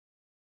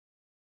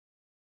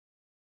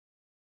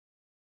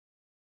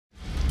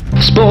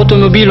sport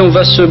automobile, on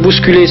va se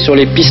bousculer sur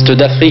les pistes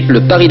d'Afrique.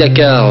 Le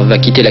Paris-Dakar va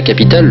quitter la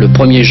capitale le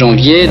 1er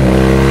janvier.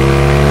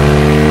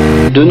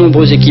 De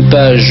nombreux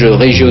équipages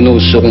régionaux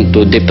seront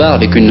au départ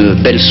avec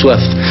une belle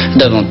soif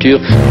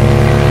d'aventure.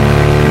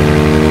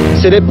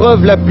 C'est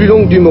l'épreuve la plus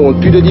longue du monde,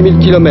 plus de 10 000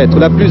 km,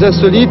 la plus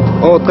insolite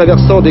en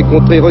traversant des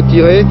contrées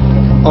retirées,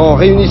 en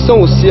réunissant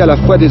aussi à la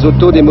fois des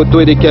autos, des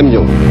motos et des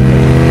camions.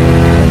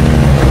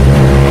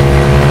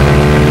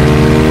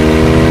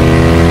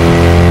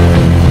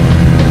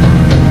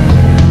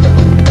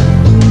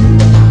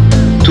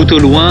 Tout au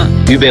loin,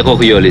 HUBERT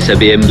AURIOL et sa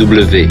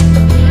BMW.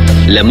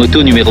 La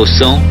moto numéro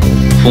 100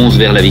 fonce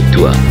vers la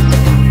victoire.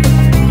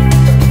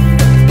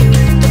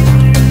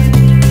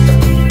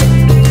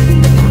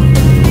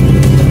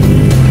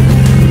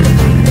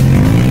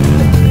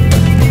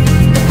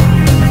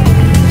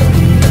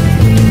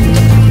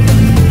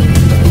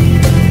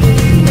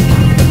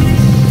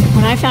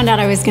 I found out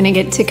I was going to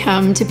get to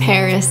come to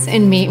Paris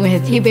and meet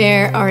with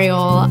HUBERT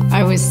AURIOL.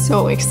 I was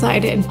so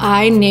excited.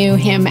 I knew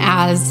him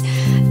as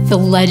the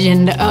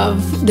legend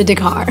of the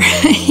Dakar.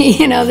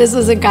 You know, this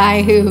was a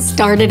guy who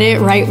started it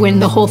right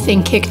when the whole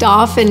thing kicked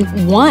off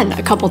and won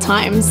a couple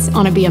times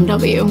on a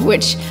BMW,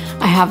 which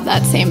I have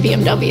that same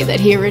BMW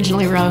that he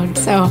originally rode.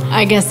 So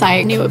I guess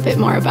I knew a bit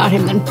more about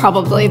him than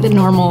probably the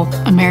normal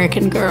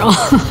American girl.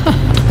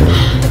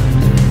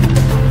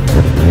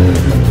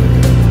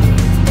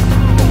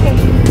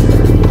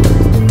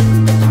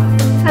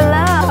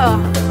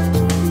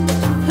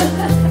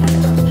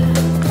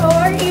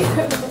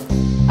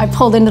 I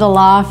pulled into the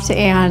loft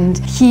and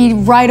he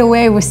right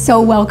away was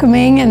so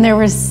welcoming, and there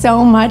was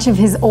so much of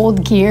his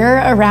old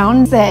gear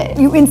around that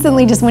you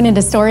instantly just went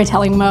into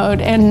storytelling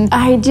mode. And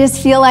I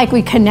just feel like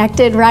we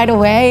connected right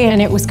away and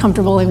it was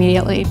comfortable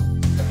immediately.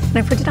 And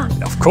I put it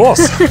on. Of course.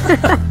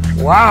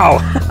 Wow.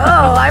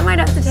 Oh, I might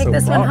have to take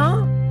this one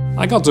home.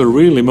 I got a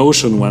real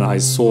emotion when I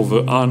saw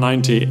the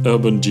R90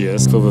 Urban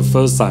GS for the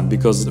first time,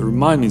 because it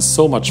reminded me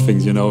so much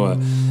things, you know,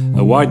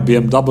 a white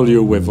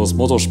BMW with those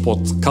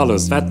motorsport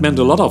colors. That meant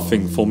a lot of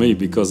things for me,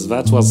 because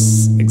that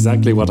was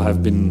exactly what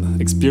I've been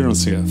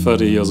experiencing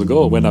 30 years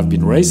ago when I've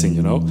been racing,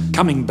 you know.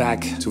 Coming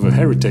back to the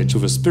heritage, to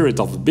the spirit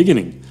of the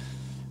beginning,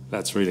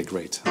 that's really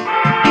great.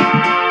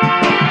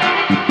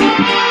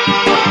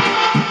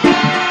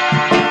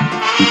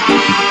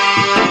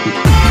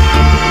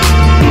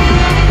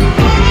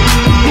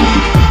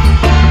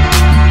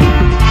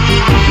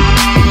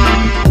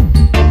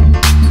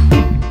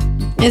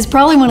 It's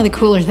probably one of the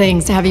cooler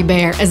things to have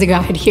HUBERT as a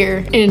guide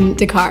here in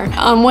Dakar.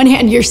 On one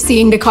hand, you're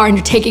seeing Dakar and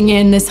you're taking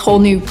in this whole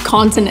new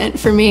continent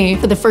for me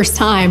for the first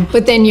time,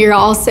 but then you're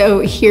also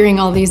hearing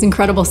all these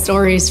incredible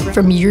stories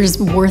from years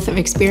worth of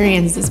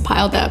experiences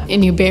piled up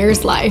in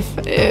HUBERT's life.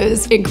 It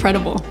was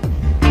incredible.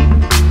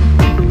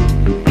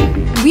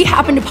 We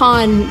happened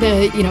upon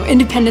the,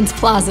 Independence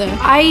Plaza.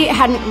 I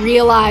hadn't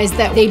realized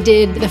that they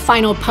did the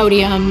final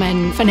podium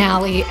and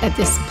finale at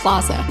this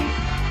plaza.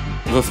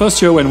 The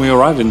first year when we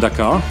arrived in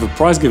Dakar, the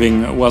prize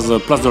giving was the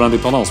Place de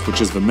l'Indépendance,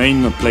 which is the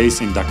main place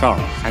in Dakar.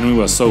 And we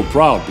were so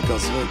proud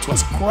because it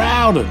was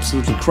crowded,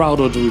 absolutely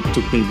crowded. It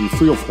took maybe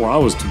 3 or 4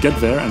 hours to get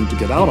there and to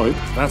get out of it.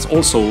 That's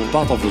also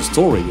part of the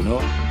story, you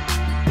know.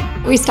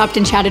 We stopped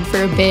and chatted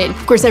for a bit.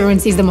 Of course, everyone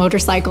sees the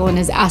motorcycle and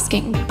is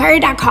asking,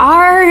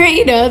 Paris-Dakar?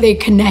 You know, they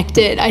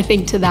connected, I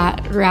think, to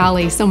that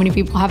rally. So many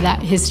people have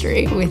that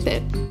history with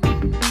it.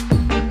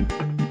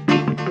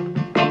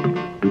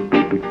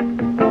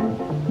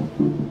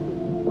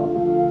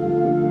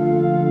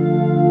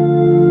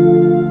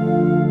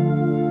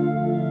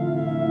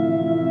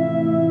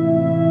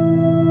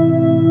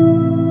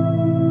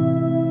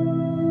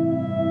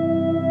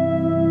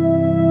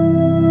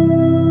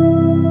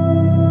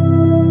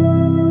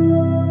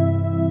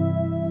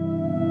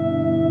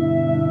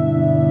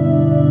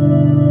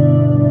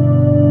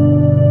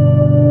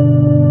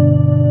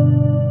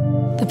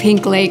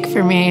 Pink Lake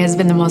for me has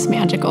been the most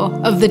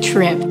magical of the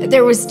trip.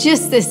 There was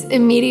just this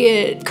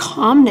immediate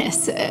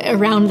calmness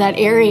around that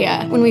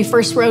area. When we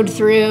first rode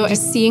through,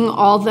 just seeing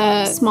all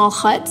the small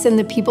huts and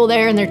the people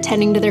there and they're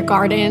tending to their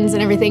gardens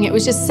and everything, it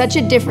was just such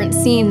a different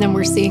scene than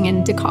we're seeing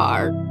in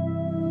Dakar.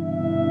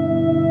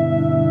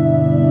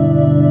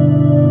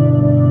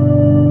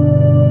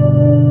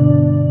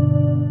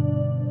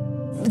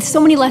 So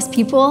many less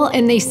people,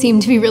 and they seem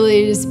to be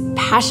really just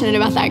passionate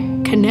about that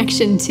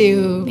connection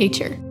to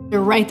nature. They're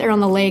right there on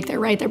the lake,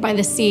 they're right there by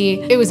the sea.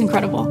 It was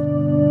incredible.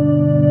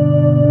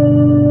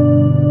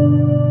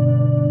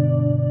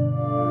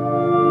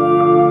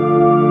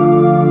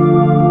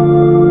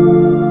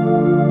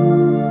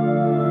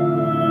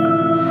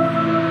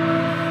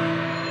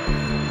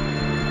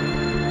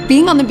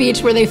 Being on the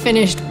beach where they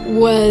finished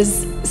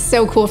was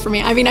so cool for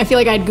me. I mean, I feel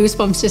like I had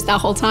goosebumps just that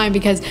whole time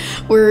because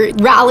we're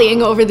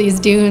rallying over these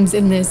dunes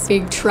in this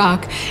big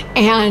truck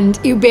and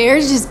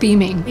HUBERT's just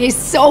beaming. He's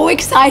so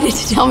excited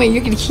to tell me.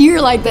 You could hear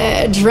like the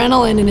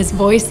adrenaline in his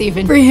voice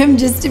even. For him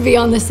just to be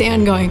on the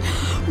sand going,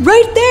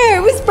 right there,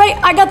 it was right,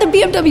 I got the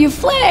BMW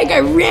flag, I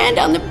ran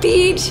down the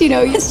beach, you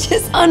know, it's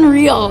just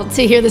unreal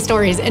to hear the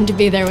stories and to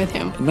be there with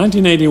him. In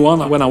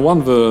 1981, when I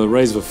won the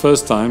race the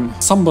first time,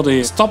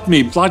 somebody stopped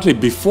me slightly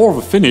before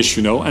the finish,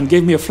 you know, and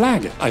gave me a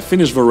flag. I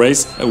finished the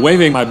race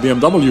waving my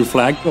BMW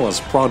flag. I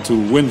was proud to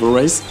win the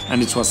race,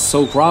 and it was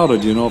so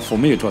crowded, you know, for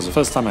me it was the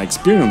first time I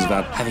experienced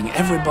that. Having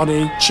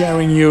everybody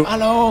cheering you,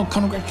 hello,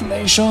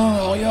 congratulations,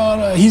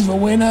 Auriol, he's the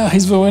winner,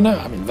 he's the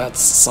winner. I mean, that's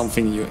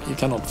something you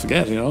cannot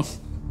forget, you know.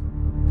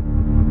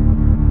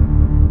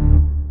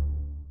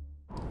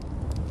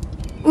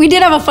 We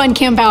did have a fun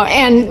camp out,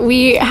 and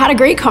we had a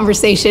great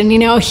conversation. You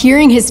know,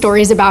 hearing his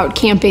stories about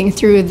camping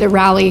through the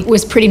rally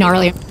was pretty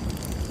gnarly.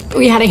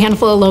 We had a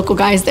handful of local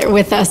guys there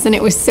with us, and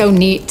it was so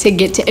neat to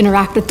get to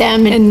interact with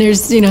them. And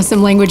there's, you know,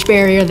 some language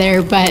barrier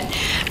there, but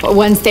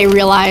once they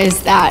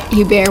realized that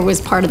Hubert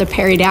was part of the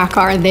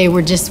Paris-Dakar, they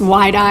were just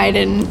wide-eyed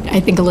and I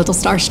think a little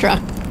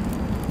starstruck.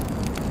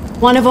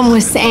 One of them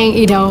was saying,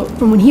 you know,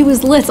 from when he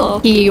was little,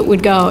 he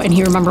would go and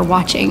he remembered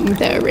watching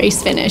the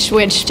race finish,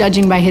 which,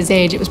 judging by his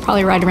age, it was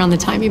probably right around the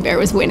time Hubert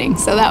was winning.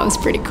 So that was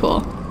pretty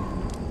cool.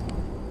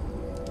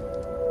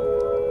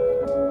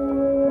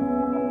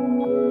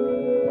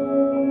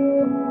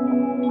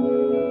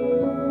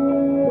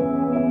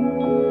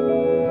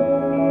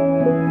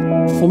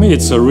 For me,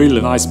 it's a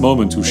really nice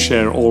moment to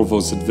share all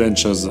those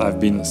adventures I've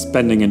been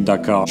spending in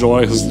Dakar.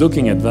 Joy is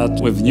looking at that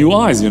with new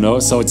eyes, you know,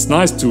 so it's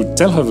nice to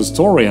tell her the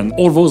story, and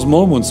all those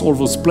moments, all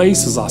those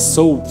places are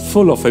so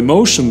full of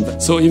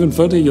emotion, so even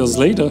 30 years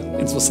later,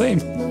 it's the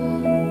same.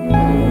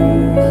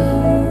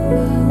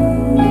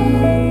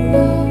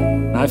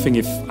 I think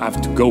if I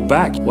have to go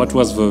back, what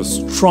was the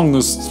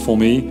strongest for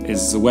me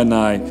is when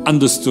I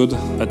understood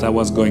that I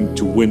was going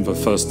to win the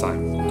first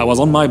time. I was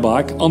on my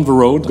bike, on the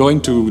road, going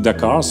to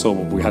Dakar, so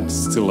we had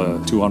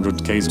still 200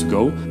 km to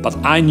go. But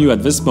I knew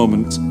at this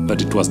moment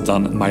that it was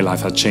done, my life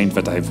had changed,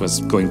 that I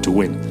was going to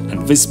win.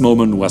 And this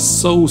moment was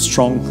so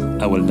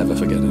strong, I will never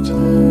forget it.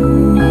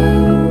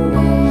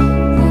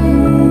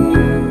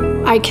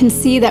 I can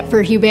see that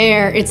for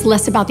Hubert, it's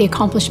less about the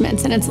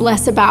accomplishments and it's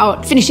less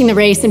about finishing the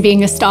race and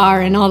being a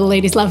star and all the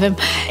ladies love him.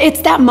 It's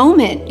that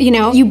moment, you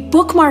know, you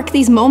bookmark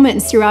these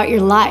moments throughout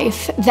your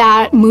life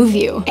that move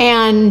you.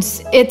 And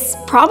it's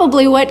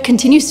probably what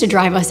continues to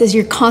drive us, is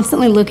you're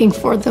constantly looking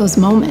for those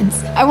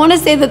moments. I want to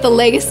say that the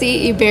legacy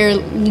Hubert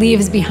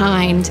leaves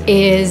behind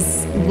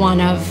is one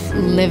of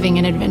living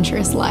an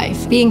adventurous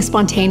life, being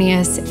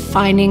spontaneous,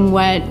 finding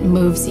what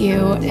moves you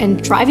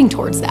and driving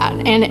towards that.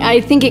 And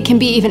I think it can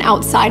be even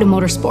outside of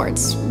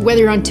motorsports,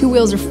 whether you're on 2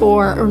 wheels or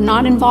 4 or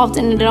not involved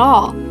in it at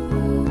all.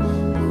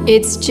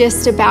 It's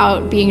just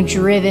about being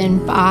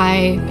driven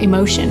by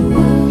emotion.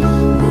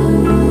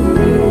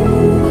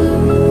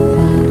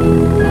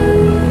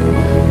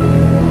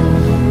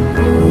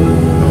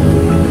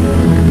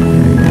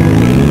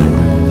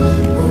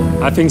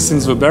 I think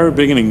since the very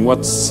beginning,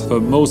 what's the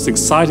most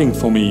exciting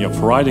for me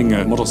of riding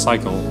a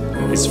motorcycle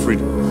is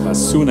freedom.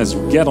 As soon as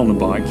you get on a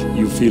bike,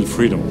 you feel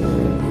freedom.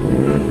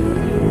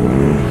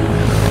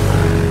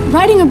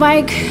 Riding a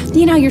bike,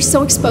 you know, you're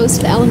so exposed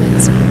to the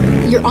elements.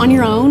 You're on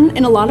your own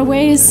in a lot of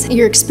ways.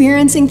 You're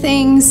experiencing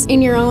things in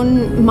your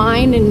own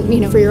mind and, you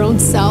know, for your own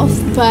self.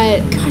 But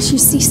gosh, you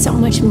see so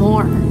much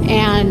more.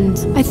 And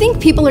I think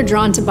people are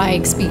drawn to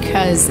bikes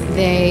because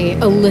they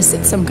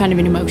elicit some kind of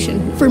an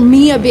emotion. For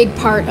me, a big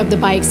part of the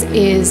bikes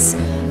is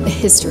the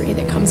history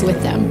that comes with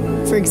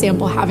them. For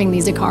example, having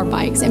these Dakar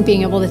bikes and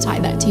being able to tie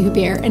that to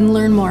Hubert and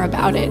learn more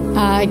about it.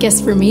 I guess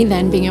for me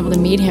then, being able to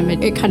meet him,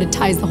 it kind of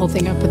ties the whole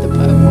thing up with the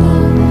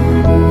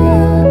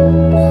boat.